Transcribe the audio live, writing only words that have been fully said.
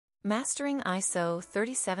Mastering ISO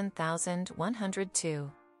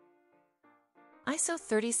 37102. ISO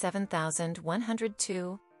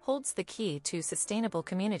 37102 holds the key to sustainable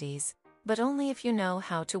communities, but only if you know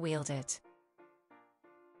how to wield it.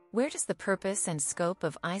 Where does the purpose and scope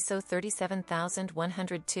of ISO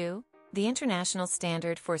 37102, the international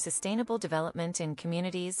standard for sustainable development in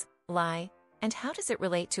communities, lie, and how does it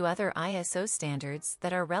relate to other ISO standards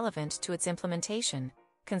that are relevant to its implementation,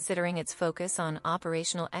 considering its focus on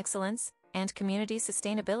operational excellence and community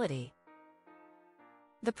sustainability?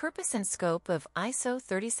 The purpose and scope of ISO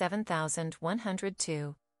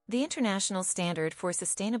 37102, the international standard for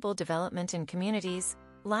sustainable development in communities,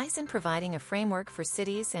 lies in providing a framework for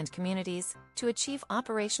cities and communities to achieve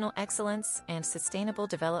operational excellence and sustainable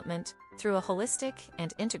development through a holistic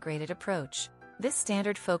and integrated approach. This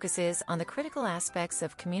standard focuses on the critical aspects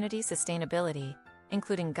of community sustainability,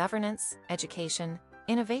 including governance, education,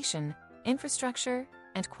 innovation, infrastructure,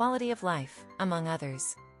 and quality of life, among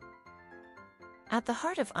others. At the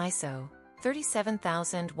heart of ISO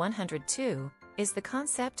 37102 is the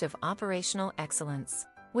concept of operational excellence,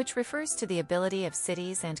 which refers to the ability of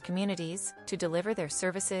cities and communities to deliver their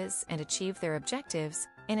services and achieve their objectives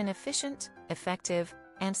in an efficient, effective,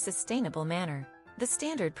 and sustainable manner. The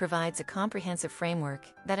standard provides a comprehensive framework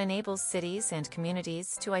that enables cities and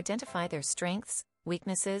communities to identify their strengths,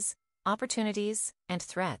 weaknesses, opportunities, and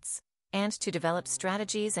threats, and to develop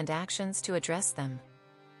strategies and actions to address them.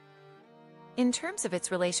 In terms of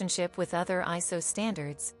its relationship with other ISO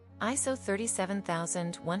standards, ISO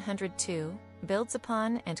 37102 builds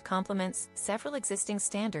upon and complements several existing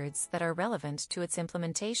standards that are relevant to its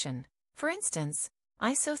implementation. For instance,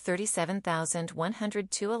 ISO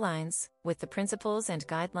 37102 aligns with the principles and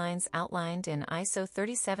guidelines outlined in ISO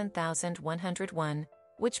 37101,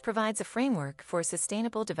 which provides a framework for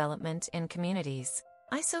sustainable development in communities.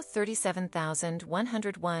 ISO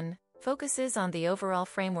 37101 focuses on the overall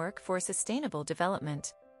framework for sustainable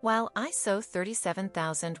development, while ISO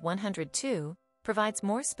 37102 provides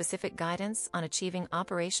more specific guidance on achieving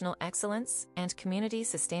operational excellence and community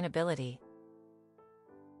sustainability.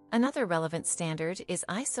 Another relevant standard is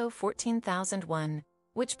ISO 14001,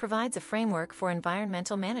 which provides a framework for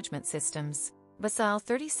environmental management systems. ISO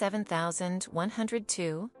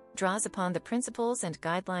 37102 draws upon the principles and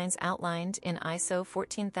guidelines outlined in ISO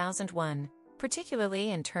 14001, particularly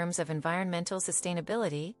in terms of environmental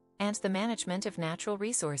sustainability and the management of natural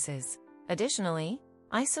resources. Additionally,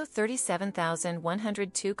 ISO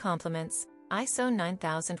 37102 complements ISO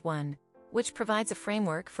 9001, which provides a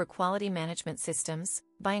framework for quality management systems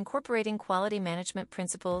by incorporating quality management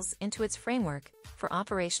principles into its framework for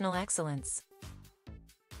operational excellence.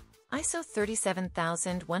 ISO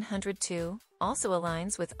 37102 also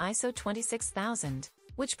aligns with ISO 26000,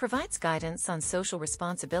 which provides guidance on social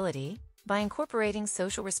responsibility by incorporating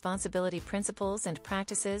social responsibility principles and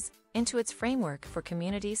practices into its framework for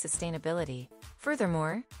community sustainability.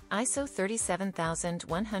 Furthermore, ISO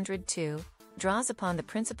 37102 draws upon the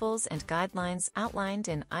principles and guidelines outlined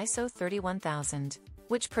in ISO 31000,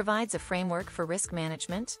 which provides a framework for risk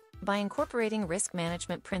management by incorporating risk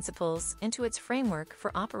management principles into its framework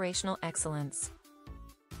for operational excellence.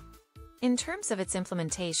 In terms of its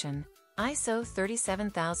implementation, ISO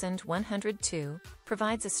 37102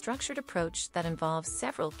 provides a structured approach that involves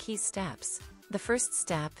several key steps. The first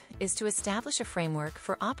step is to establish a framework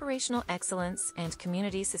for operational excellence and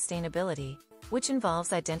community sustainability, which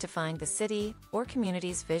involves identifying the city or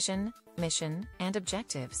community's vision, mission, and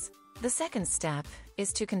objectives. The second step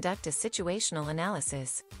is to conduct a situational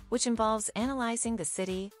analysis, which involves analyzing the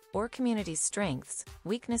city or community's strengths,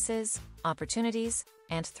 weaknesses, opportunities,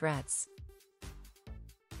 and threats.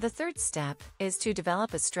 The third step is to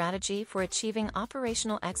develop a strategy for achieving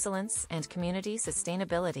operational excellence and community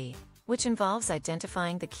sustainability, which involves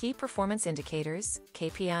identifying the key performance indicators,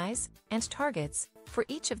 KPIs, and targets for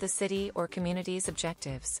each of the city or community's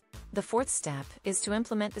objectives. The fourth step is to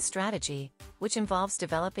implement the strategy, which involves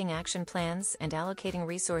developing action plans and allocating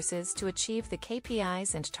resources to achieve the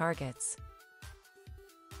KPIs and targets.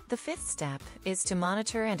 The fifth step is to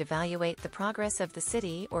monitor and evaluate the progress of the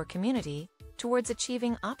city or community towards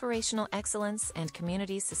achieving operational excellence and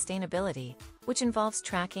community sustainability, which involves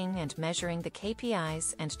tracking and measuring the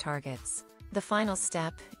KPIs and targets. The final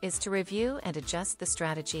step is to review and adjust the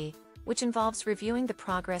strategy, which involves reviewing the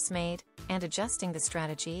progress made and adjusting the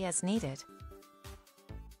strategy as needed.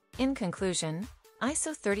 In conclusion,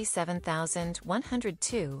 ISO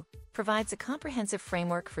 37102 provides a comprehensive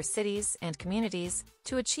framework for cities and communities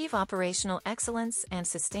to achieve operational excellence and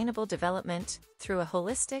sustainable development through a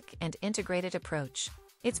holistic and integrated approach.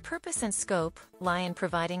 Its purpose and scope lie in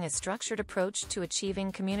providing a structured approach to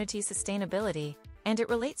achieving community sustainability and it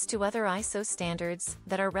relates to other ISO standards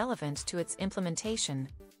that are relevant to its implementation,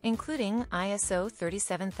 including ISO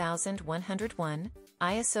 37101,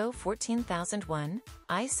 ISO 14001,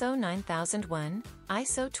 ISO 9001,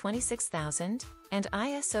 ISO 26000, and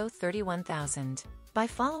ISO 31000. By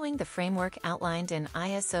following the framework outlined in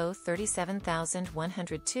ISO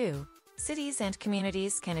 37102, cities and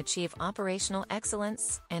communities can achieve operational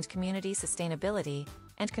excellence and community sustainability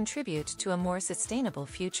and contribute to a more sustainable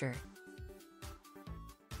future.